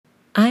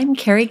I'm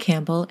Carrie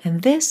Campbell,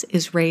 and this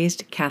is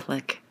Raised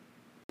Catholic.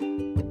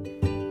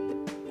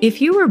 If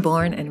you were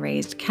born and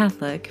raised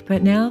Catholic,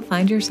 but now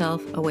find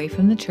yourself away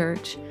from the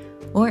church,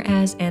 or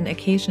as an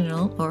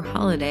occasional or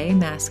holiday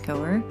Mass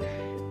goer,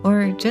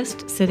 or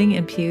just sitting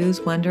in pews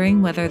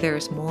wondering whether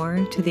there's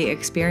more to the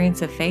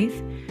experience of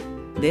faith,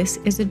 this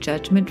is a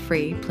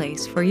judgment-free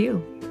place for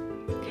you.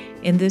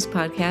 In this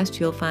podcast,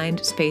 you'll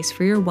find space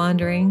for your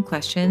wandering,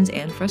 questions,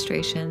 and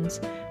frustrations,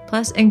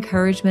 plus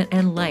encouragement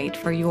and light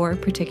for your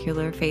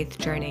particular faith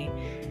journey.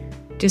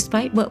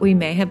 Despite what we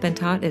may have been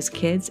taught as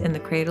kids in the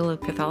cradle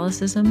of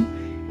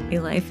Catholicism, a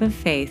life of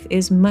faith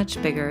is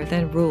much bigger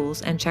than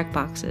rules and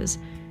checkboxes,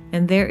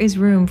 and there is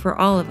room for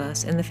all of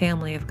us in the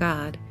family of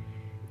God.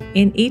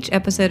 In each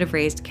episode of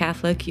Raised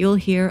Catholic, you'll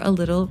hear a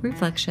little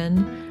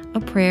reflection, a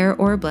prayer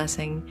or a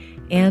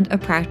blessing, and a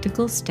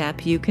practical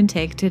step you can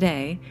take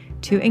today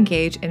to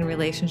engage in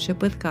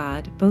relationship with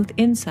God, both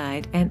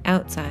inside and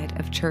outside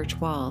of church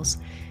walls.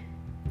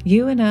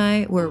 You and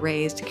I were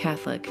raised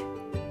Catholic,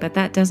 but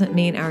that doesn't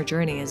mean our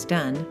journey is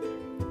done.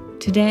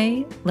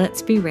 Today,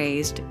 let's be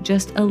raised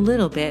just a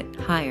little bit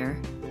higher.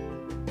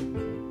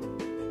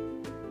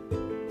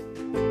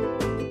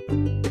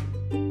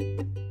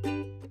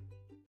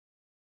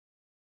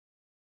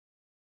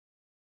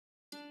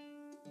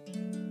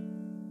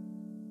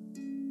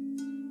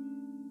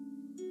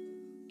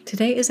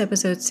 Today is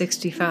episode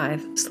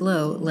 65,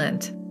 Slow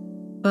Lent.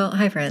 Well,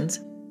 hi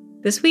friends.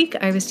 This week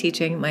I was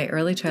teaching my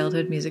early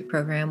childhood music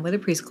program with a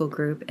preschool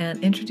group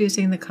and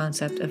introducing the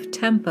concept of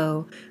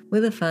tempo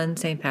with a fun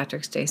St.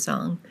 Patrick's Day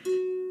song.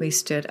 We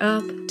stood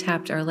up,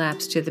 tapped our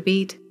laps to the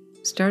beat,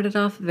 started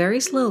off very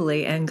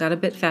slowly and got a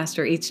bit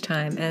faster each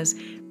time as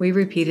we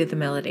repeated the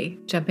melody,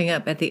 jumping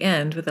up at the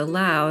end with a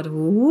loud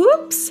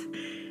whoops.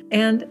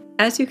 And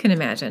as you can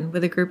imagine,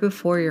 with a group of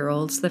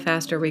 4-year-olds, the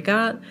faster we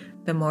got,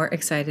 the more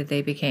excited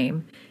they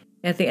became.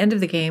 At the end of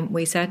the game,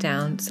 we sat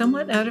down,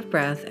 somewhat out of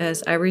breath,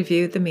 as I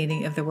reviewed the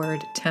meaning of the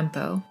word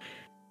tempo.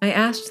 I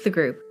asked the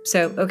group,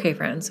 so, okay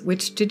friends,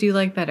 which did you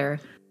like better,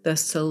 the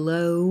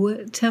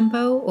slow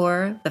tempo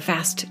or the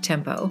fast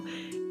tempo?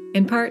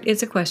 In part,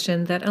 it's a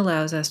question that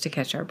allows us to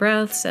catch our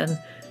breaths and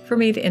for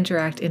me to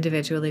interact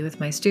individually with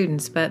my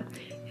students, but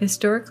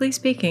historically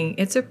speaking,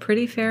 it's a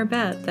pretty fair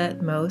bet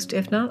that most,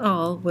 if not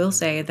all, will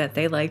say that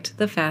they liked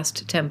the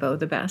fast tempo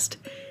the best.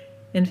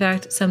 In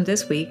fact, some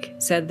this week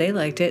said they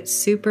liked it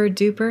super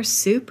duper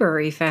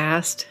supery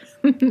fast.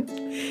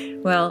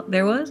 Well,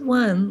 there was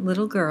one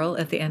little girl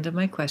at the end of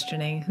my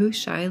questioning who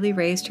shyly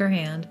raised her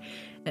hand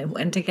and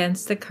went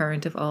against the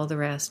current of all the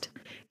rest.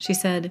 She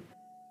said,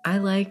 "I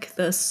like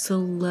the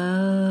slow."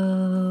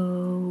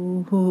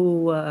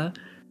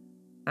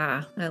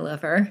 I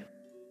love her.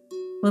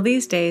 Well,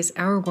 these days,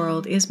 our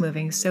world is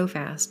moving so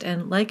fast,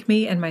 and like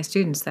me and my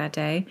students that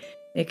day,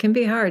 it can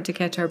be hard to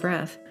catch our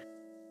breath.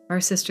 Our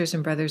sisters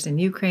and brothers in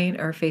Ukraine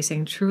are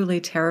facing truly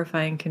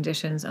terrifying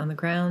conditions on the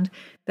ground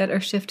that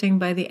are shifting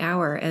by the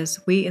hour as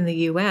we in the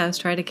U.S.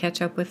 try to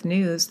catch up with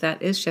news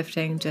that is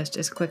shifting just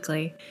as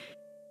quickly.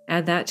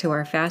 Add that to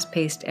our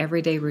fast-paced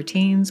everyday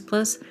routines,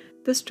 plus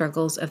the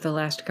struggles of the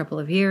last couple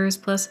of years,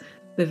 plus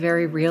the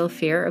very real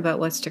fear about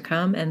what's to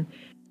come, and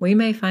we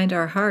may find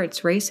our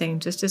hearts racing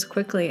just as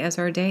quickly as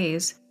our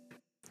days.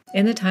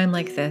 In a time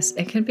like this,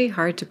 it can be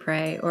hard to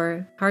pray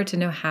or hard to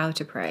know how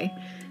to pray.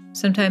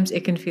 Sometimes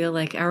it can feel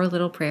like our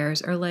little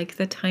prayers are like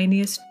the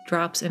tiniest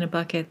drops in a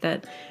bucket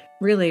that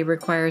really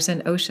requires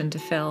an ocean to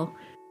fill.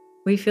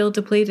 We feel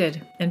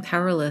depleted and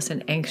powerless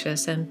and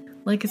anxious and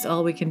like it's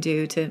all we can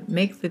do to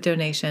make the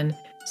donation,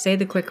 say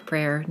the quick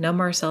prayer, numb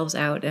ourselves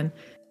out, and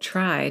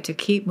try to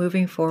keep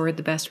moving forward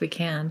the best we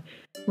can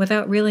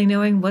without really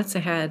knowing what's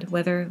ahead,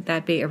 whether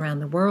that be around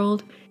the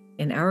world,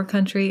 in our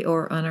country,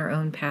 or on our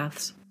own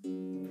paths.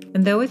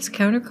 And though it's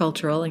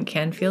countercultural and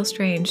can feel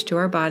strange to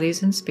our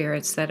bodies and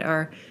spirits that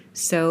are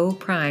so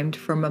primed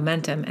for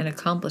momentum and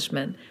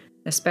accomplishment,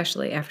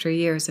 especially after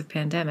years of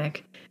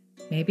pandemic,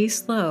 maybe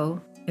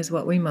slow is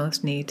what we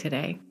most need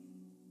today.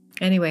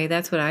 Anyway,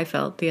 that's what I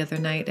felt the other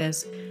night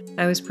as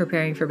I was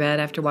preparing for bed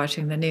after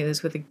watching the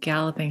news with a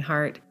galloping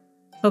heart,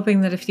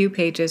 hoping that a few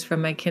pages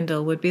from my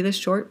Kindle would be the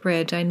short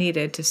bridge I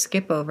needed to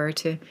skip over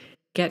to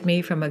get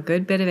me from a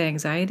good bit of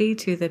anxiety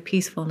to the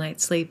peaceful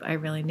night's sleep I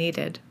really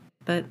needed.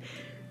 But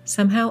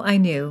somehow I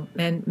knew,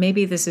 and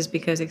maybe this is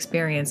because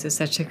experience is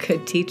such a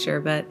good teacher,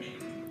 but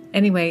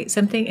anyway,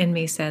 something in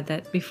me said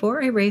that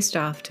before I raced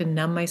off to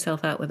numb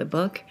myself out with a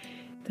book,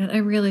 that I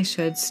really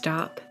should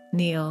stop,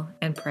 kneel,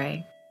 and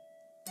pray.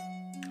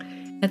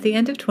 At the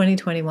end of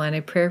 2021, I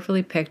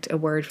prayerfully picked a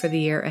word for the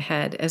year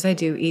ahead, as I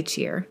do each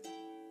year.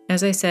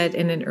 As I said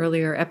in an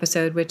earlier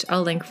episode, which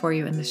I'll link for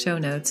you in the show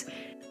notes,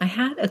 I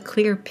had a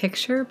clear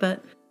picture,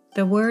 but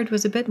the word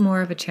was a bit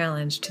more of a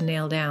challenge to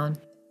nail down.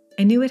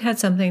 I knew it had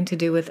something to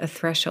do with a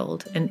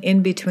threshold, an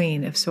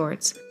in-between of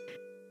sorts.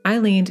 I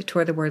leaned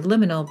toward the word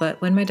liminal, but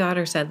when my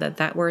daughter said that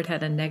that word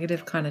had a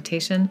negative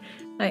connotation,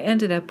 I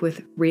ended up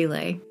with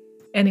relay.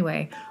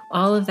 Anyway,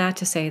 all of that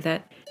to say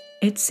that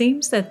it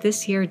seems that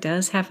this year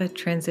does have a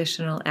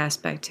transitional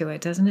aspect to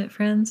it, doesn't it,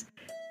 friends?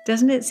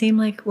 Doesn't it seem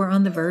like we're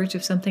on the verge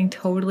of something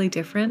totally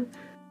different?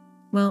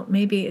 Well,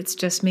 maybe it's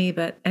just me,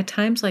 but at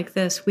times like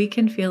this, we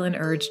can feel an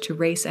urge to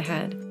race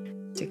ahead,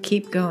 to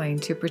keep going,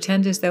 to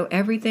pretend as though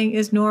everything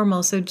is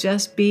normal, so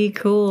just be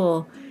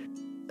cool.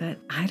 But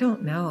I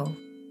don't know.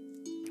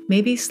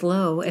 Maybe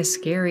slow, as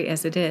scary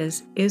as it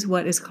is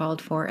what is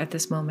called for at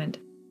this moment.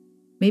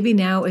 Maybe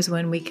now is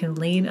when we can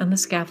lean on the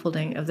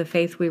scaffolding of the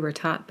faith we were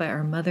taught by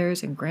our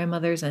mothers and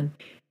grandmothers and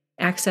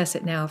access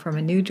it now from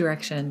a new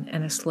direction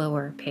and a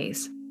slower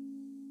pace.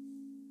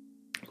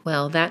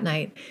 Well, that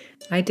night,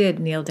 I did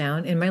kneel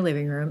down in my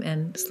living room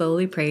and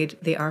slowly prayed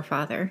the Our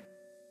Father,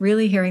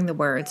 really hearing the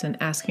words and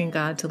asking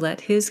God to let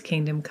His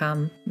kingdom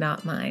come,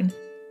 not mine.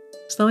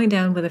 Slowing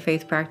down with a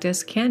faith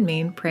practice can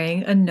mean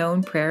praying a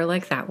known prayer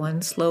like that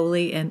one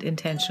slowly and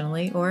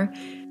intentionally, or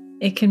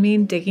it can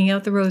mean digging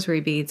out the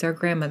rosary beads our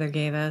grandmother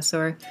gave us,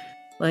 or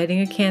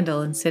lighting a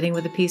candle and sitting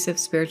with a piece of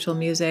spiritual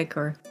music,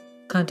 or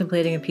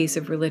contemplating a piece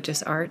of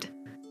religious art.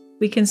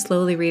 We can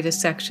slowly read a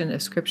section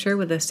of scripture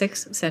with a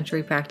 6th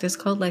century practice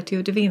called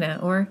Lectio Divina,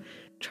 or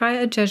try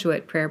a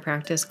Jesuit prayer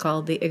practice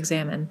called the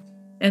Examen.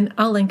 And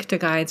I'll link to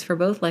guides for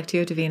both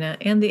Lectio Divina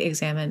and the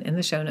Examen in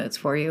the show notes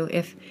for you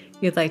if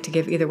you'd like to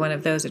give either one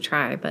of those a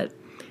try. But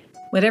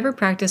whatever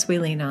practice we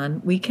lean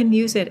on, we can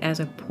use it as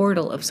a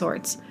portal of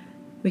sorts.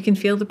 We can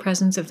feel the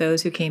presence of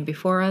those who came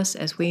before us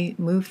as we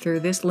move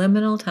through this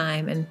liminal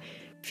time and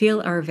feel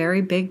our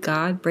very big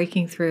God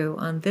breaking through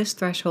on this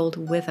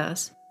threshold with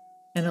us,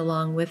 and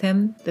along with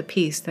Him, the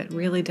peace that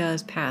really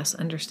does pass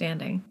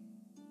understanding.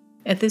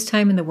 At this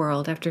time in the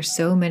world, after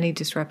so many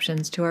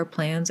disruptions to our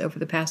plans over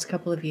the past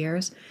couple of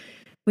years,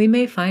 we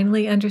may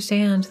finally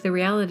understand the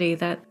reality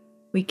that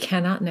we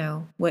cannot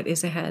know what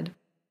is ahead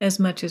as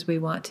much as we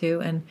want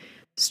to and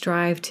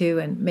strive to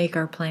and make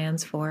our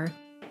plans for.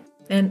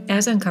 And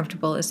as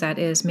uncomfortable as that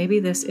is, maybe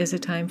this is a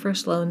time for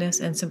slowness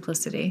and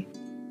simplicity,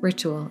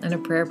 ritual, and a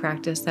prayer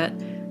practice that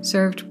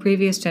served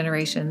previous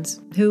generations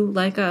who,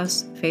 like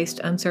us, faced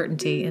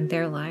uncertainty in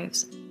their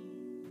lives.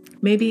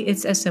 Maybe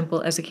it's as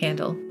simple as a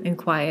candle and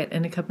quiet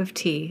and a cup of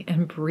tea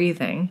and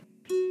breathing,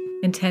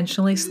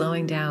 intentionally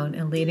slowing down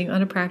and leaning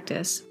on a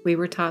practice we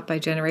were taught by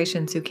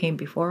generations who came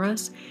before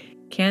us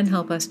can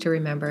help us to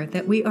remember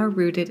that we are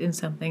rooted in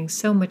something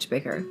so much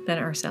bigger than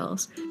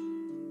ourselves.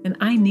 And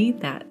I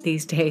need that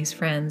these days,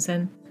 friends,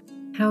 and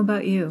how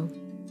about you?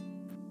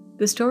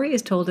 The story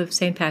is told of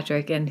St.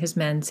 Patrick and his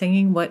men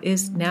singing what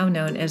is now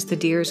known as the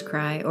Deer's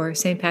Cry, or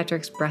St.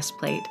 Patrick's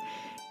breastplate,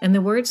 and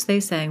the words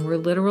they sang were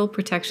literal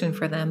protection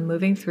for them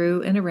moving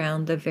through and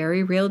around the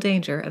very real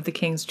danger of the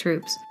king's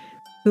troops,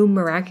 who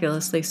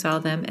miraculously saw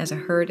them as a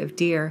herd of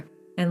deer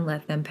and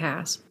let them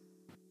pass.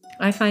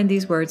 I find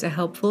these words a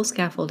helpful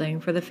scaffolding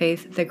for the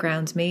faith that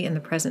grounds me in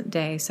the present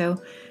day,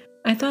 so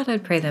I thought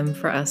I'd pray them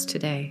for us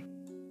today.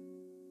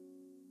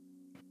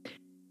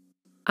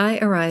 I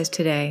arise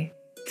today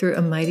through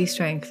a mighty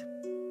strength,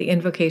 the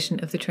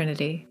invocation of the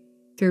Trinity,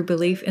 through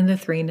belief in the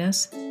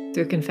threeness,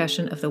 through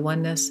confession of the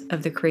oneness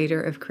of the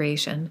Creator of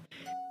creation.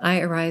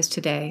 I arise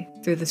today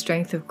through the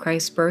strength of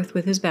Christ's birth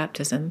with His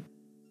baptism,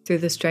 through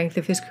the strength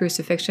of His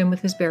crucifixion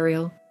with His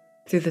burial,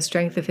 through the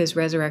strength of His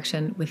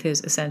resurrection with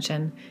His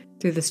ascension,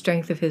 through the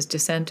strength of His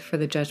descent for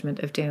the judgment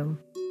of doom.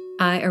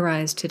 I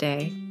arise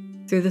today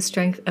through the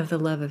strength of the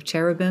love of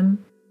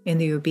cherubim, in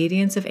the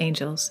obedience of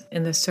angels,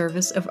 in the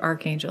service of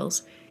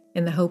archangels,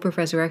 in the hope of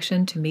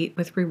resurrection to meet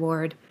with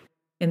reward,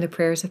 in the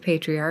prayers of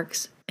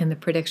patriarchs, in the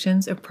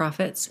predictions of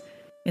prophets,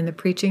 in the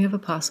preaching of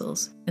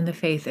apostles, in the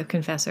faith of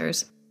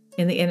confessors,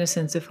 in the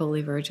innocence of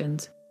holy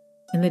virgins,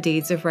 in the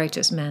deeds of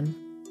righteous men.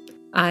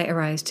 I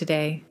arise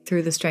today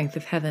through the strength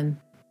of heaven,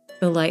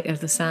 the light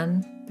of the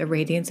sun, the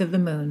radiance of the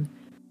moon,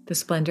 the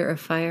splendor of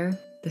fire,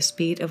 the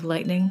speed of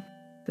lightning,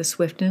 the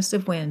swiftness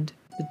of wind,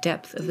 the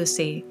depth of the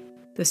sea,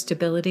 the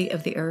stability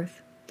of the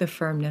earth, the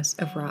firmness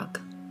of rock.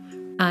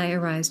 I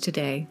arise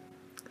today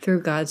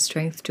through God's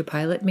strength to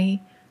pilot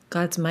me,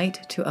 God's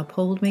might to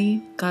uphold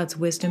me, God's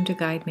wisdom to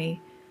guide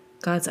me,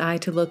 God's eye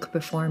to look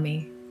before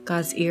me,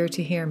 God's ear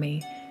to hear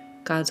me,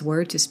 God's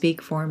word to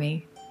speak for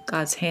me,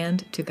 God's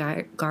hand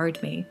to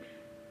guard me,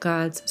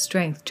 God's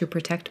strength to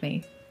protect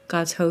me,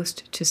 God's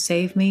host to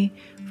save me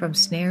from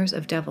snares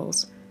of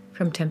devils,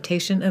 from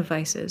temptation of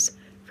vices,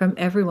 from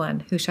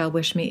everyone who shall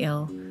wish me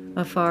ill,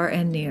 afar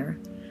and near.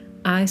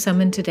 I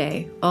summon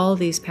today all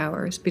these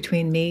powers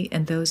between me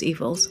and those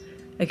evils,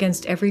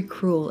 against every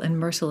cruel and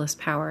merciless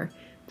power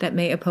that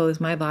may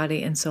oppose my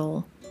body and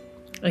soul,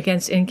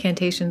 against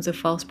incantations of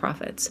false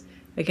prophets,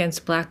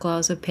 against black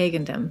laws of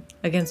pagandom,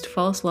 against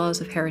false laws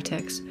of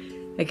heretics,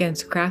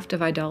 against craft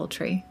of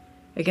idolatry,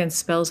 against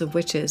spells of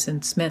witches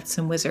and smiths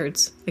and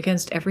wizards,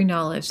 against every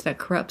knowledge that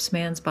corrupts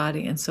man's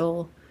body and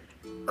soul.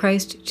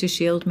 Christ to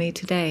shield me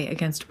today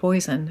against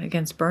poison,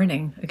 against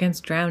burning,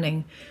 against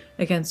drowning,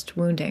 against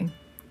wounding,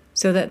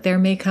 so that there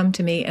may come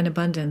to me an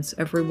abundance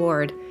of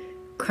reward.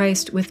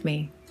 Christ with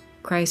me,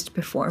 Christ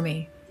before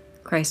me,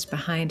 Christ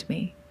behind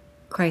me,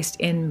 Christ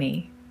in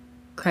me,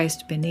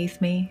 Christ beneath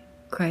me,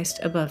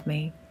 Christ above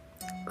me,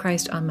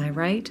 Christ on my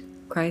right,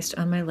 Christ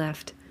on my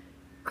left,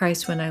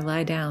 Christ when I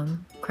lie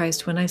down,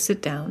 Christ when I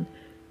sit down,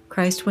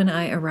 Christ when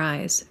I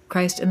arise,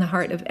 Christ in the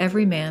heart of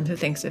every man who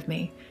thinks of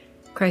me,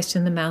 Christ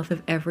in the mouth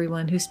of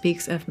everyone who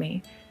speaks of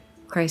me,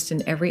 Christ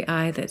in every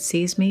eye that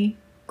sees me,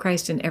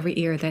 Christ in every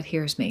ear that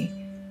hears me.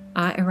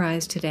 I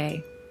arise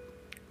today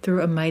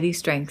through a mighty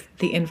strength,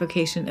 the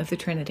invocation of the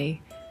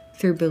Trinity,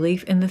 through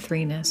belief in the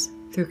threeness,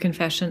 through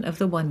confession of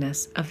the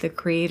oneness of the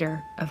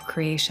Creator of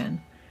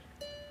creation.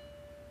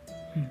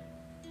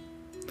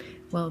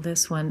 Well,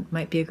 this one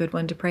might be a good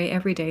one to pray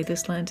every day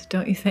this Lent,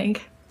 don't you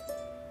think?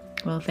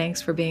 Well,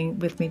 thanks for being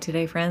with me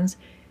today, friends.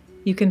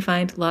 You can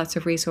find lots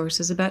of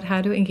resources about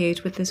how to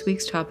engage with this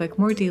week's topic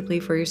more deeply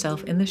for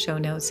yourself in the show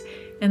notes,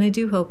 and I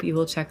do hope you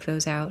will check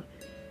those out.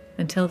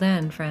 Until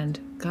then,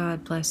 friend,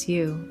 God bless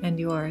you and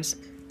yours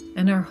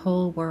and our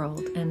whole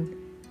world, and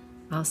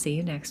I'll see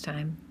you next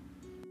time.